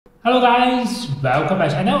Hello guys, welcome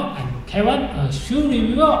back to my channel. I'm Kevin, a shoe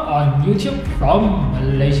reviewer on YouTube from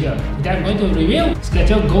Malaysia. Today I'm going to review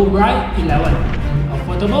Skechers GoRide 11, an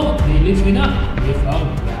affordable daily trainer with a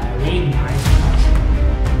very nice touch.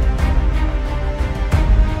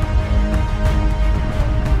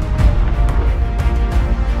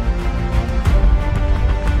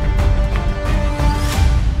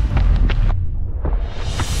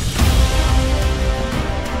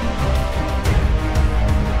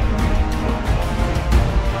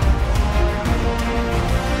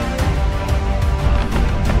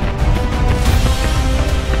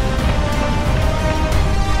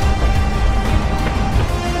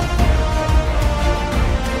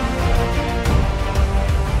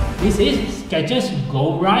 This is Skechers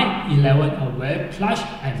GoRide 11, a very plush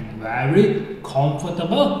and very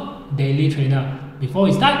comfortable daily trainer. Before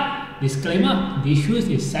we start, disclaimer, this shoes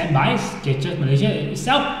is sent by Skechers Malaysia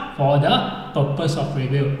itself for the purpose of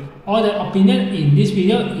review. All the opinion in this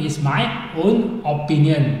video is my own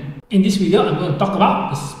opinion. In this video, I'm going to talk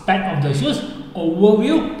about the spec of the shoes,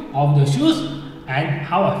 overview of the shoes, and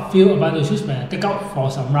how I feel about the shoes when I take out for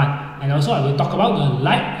some run. And also I will talk about the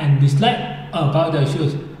like and dislike about the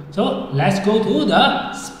shoes. So let's go to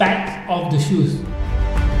the spec of the shoes.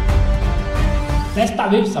 Let's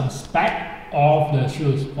start with some spec of the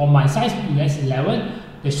shoes. For my size US 11,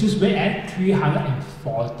 the shoes weigh at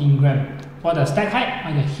 314 grams. For the stack height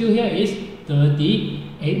on the heel here is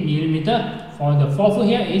 38mm. For the forefoot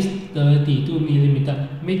here is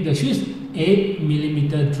 32mm. Make the shoes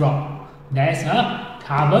 8mm drop. There's a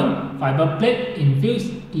carbon fiber plate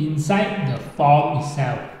infused inside the foam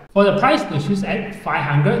itself. For the price, the shoes at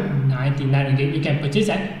 599 ringgit. You can purchase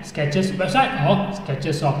at Skechers website or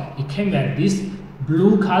Skechers shop. It came with this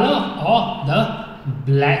blue color or the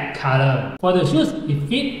black color. For the shoes, it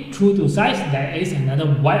fit true to size. There is another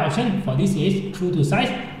white option. For this is true to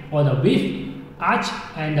size. For the width, arch,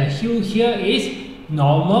 and the heel here is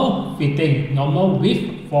normal fitting, normal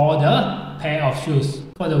width for the pair of shoes.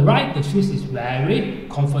 For the ride, the shoes is very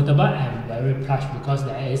comfortable and very plush because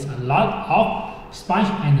there is a lot of sponge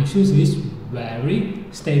and the shoes is very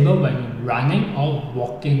stable when you're running or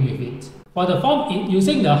walking with it. For the foam, it's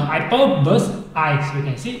using the Hyper Burst Ice. You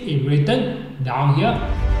can see it written down here.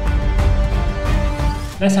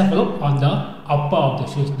 Let's have a look on the upper of the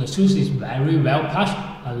shoes. The shoes is very well plushed,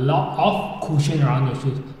 a lot of cushion around the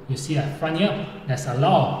shoes. You see at front here, there's a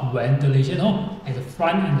lot of ventilation hole at the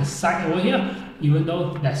front and the side over here. Even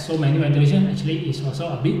though there's so many ventilation, actually it's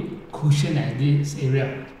also a bit cushion at this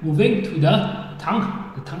area. Moving to the tongue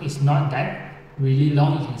is not that really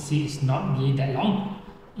long. You can see it's not really that long.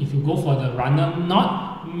 If you go for the runner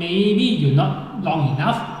knot, maybe you're not long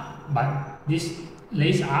enough, but these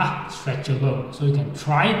laces are stretchable, so you can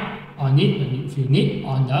try on it if you need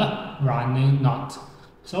on the running knot.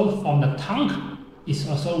 So from the tongue, it's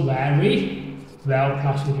also very well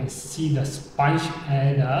plushed. You can see the sponge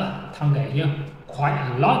at the tongue here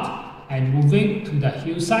quite a lot. And moving to the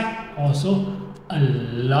heel side, also a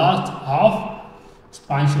lot of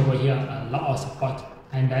sponge over here, a lot of support.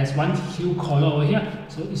 And there's one heel collar over here,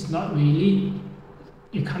 so it's not really,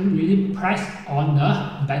 you can't really press on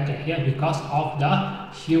the back here because of the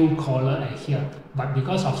heel collar at here. But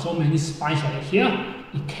because of so many sponge at here,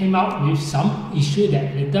 it came out with some issue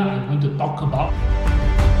that later I'm going to talk about.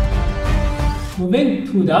 Moving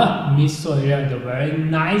to the midsole area, the very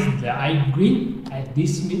nice light green at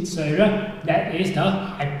this midsole area, that is the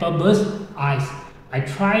Hyperburst Ice. I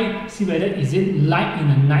try see whether is it light in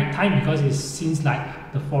the night time because it seems like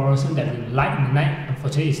the fluorescent that we light in the night.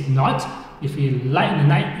 Unfortunately, it's not. If we light in the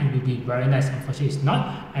night, it will be very nice. Unfortunately, it's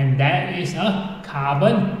not. And there is a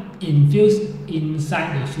carbon infused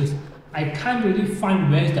inside the shoes. I can't really find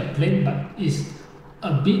where's the plate, but it's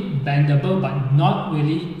a bit bendable, but not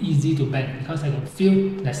really easy to bend because I can feel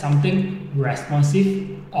there's something responsive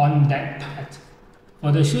on that part.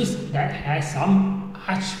 For the shoes that has some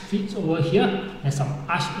arch fits over here, there's some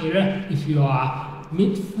arch area. If you are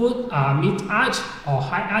mid-foot, mid-arch or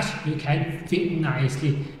high arch, you can fit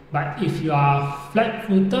nicely. But if you are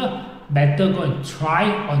flat-footer, better go and try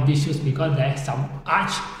on these shoes because there's some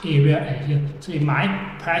arch area at here, so it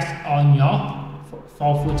might press on your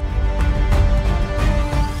forefoot.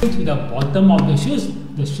 To the bottom of the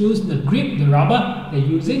shoes, the grip, the rubber, they're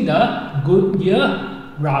using the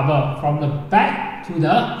Goodyear rubber. From the back to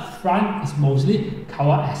the front is mostly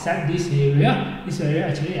covered except this area. This area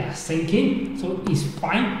actually is sinking, so it's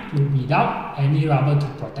fine to without any rubber to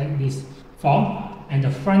protect this foam. And the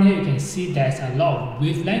front here, you can see there's a lot of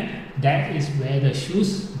wavelength. That is where the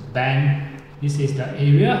shoes bend. This is the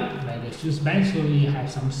area where the shoes bend, so you have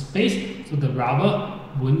some space so the rubber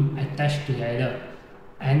won't attach together.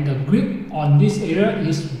 and the grip on this area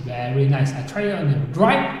is very nice. I tried it on the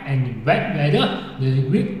dry and wet weather. The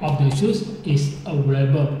grip of the shoes is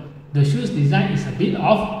available. The shoes design is a bit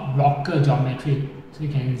of rocker geometry. So you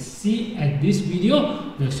can see at this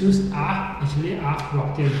video, the shoes are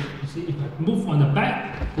rocking. You see, if I move on the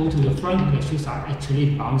back, go to the front, the shoes are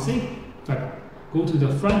actually bouncing. If I go to the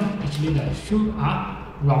front, actually the shoes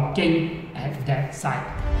are rocking at that side.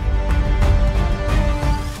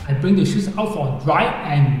 I bring the shoes out for dry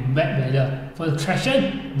and wet weather. For the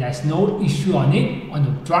traction, there's no issue on it on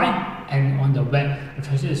the dry and on the wet. The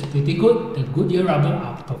traction is pretty good. The Goodyear rubber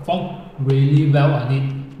are performed really well on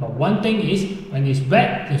it. But one thing is, when it's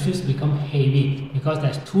wet, the shoes become heavy because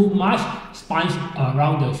there's too much sponge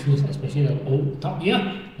around the shoes, especially the old top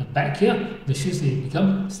here, the back here. The shoes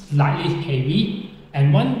become slightly heavy.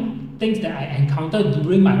 And one thing that I encountered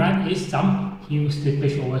during my run is some heel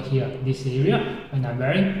slippage over here, this area. When I'm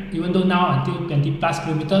wearing, even though now until 20 plus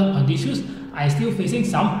kilometers on these shoes, I still facing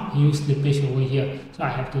some heel slippage over here. So I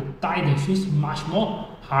have to tie the shoes much more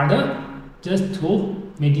harder just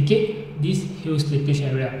to mitigate this heel slippage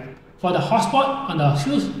area. For the hotspot on the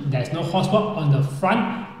shoes, there's no hotspot on the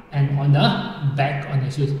front and on the back on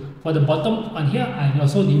the shoes. For the bottom on here, I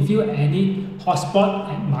also didn't feel any hotspot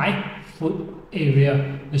at my foot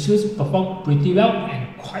area. The shoes perform pretty well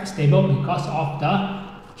and quite stable because of the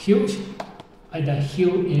huge at the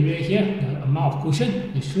heel area here, the amount of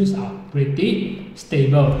cushion. The shoes are pretty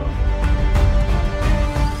stable.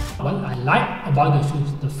 What I like about the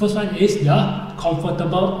shoes, the first one is the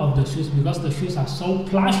comfortable of the shoes, because the shoes are so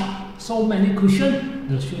plush, so many cushion.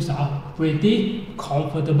 The shoes are pretty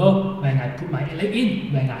comfortable when I put my leg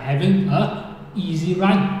in, when I'm having a easy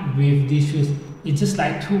run with these shoes. It's just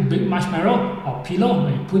like two big marshmallow or pillow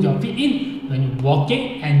when you put your feet in, when you're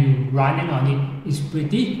walking and you're running on it. It's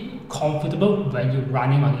pretty comfortable when you're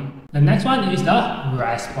running on it. The next one is the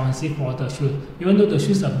responsive water shoes. Even though the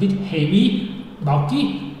shoes are a bit heavy,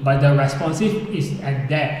 bulky, but the responsive is at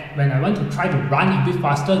there. When I want to try to run a bit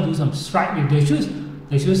faster, do some stride with the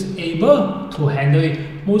shoes able to handle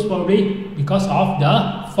it. Most probably because of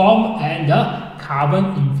the foam and the carbon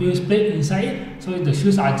infused plate inside it. So the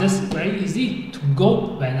shoes are just very easy to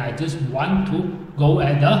go when I just want to go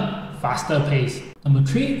at the faster pace. Number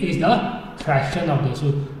 3 is the traction of the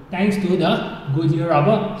shoe. Thanks to the Goodyear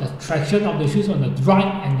rubber, the traction of the shoes on the dry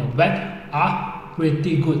and the wet are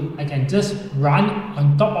pretty good. I can just run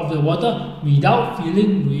on top of the water without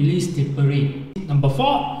feeling really slippery. Number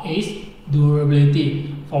 4 is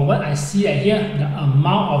durability. For what I see at here, the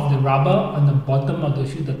amount of the rubber on the bottom of the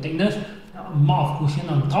shoe, the thickness, the amount of cushion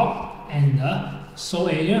on top, and the sole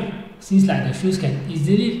area, seems like the shoes can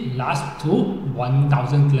easily last to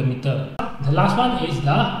 1000 kilometers. The last one is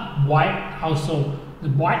the wide outsole. The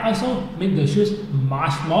wide outsole makes the shoes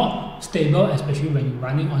much more stable, especially when you're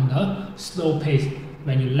running on the slow pace.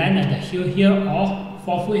 When you land at the heel here or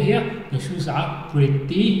forefoot here, the shoes are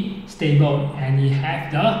pretty stable and it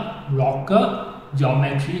has the rocker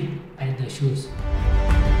geometry at the shoes.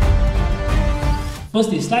 First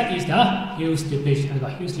dislike is the heel slippage. I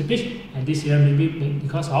got heel slippage, and this here maybe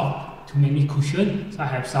because of too many cushion, so I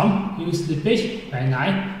have some heel slippage when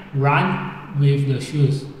I run with the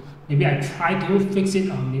shoes. Maybe I try to fix it,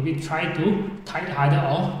 or maybe try to tie it harder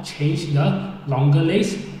or change the longer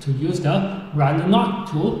lace to use the runner knot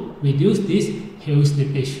to reduce this heel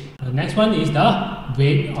slippage. The next one is the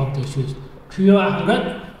weight of the shoes.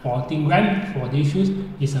 314 grams for these shoes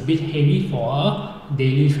is a bit heavy for a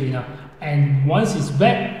daily trainer. And once it's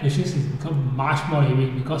wet, the shoes has become much more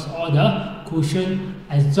heavy because all the cushion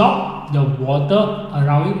absorb the water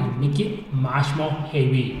around it and make it much more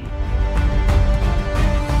heavy.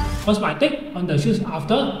 What's my take on the shoes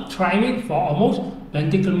after trying it for almost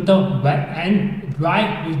 20 km wet and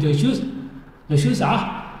dry with the shoes? The shoes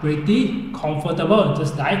are pretty comfortable,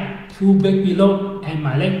 just like two big pillow and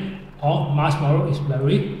my leg or marshmallow is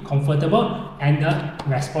very comfortable, and the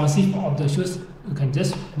responsive of the shoes, you can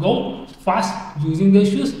just go fast using the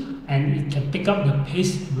shoes and it can pick up the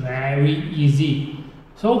pace very easy.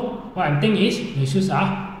 So what I'm thinking is the shoes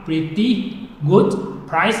are pretty good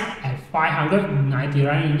price at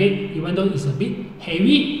 599 ringgit. Even though it's a bit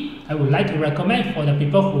heavy, I would like to recommend for the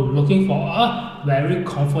people who are looking for a very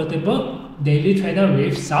comfortable daily trainer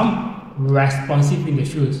with some responsive in the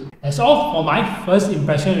shoes. That's all for my first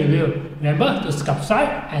impression review. Remember to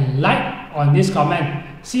subscribe and like on this comment.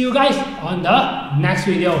 See you guys on the next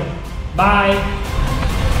video. Bye.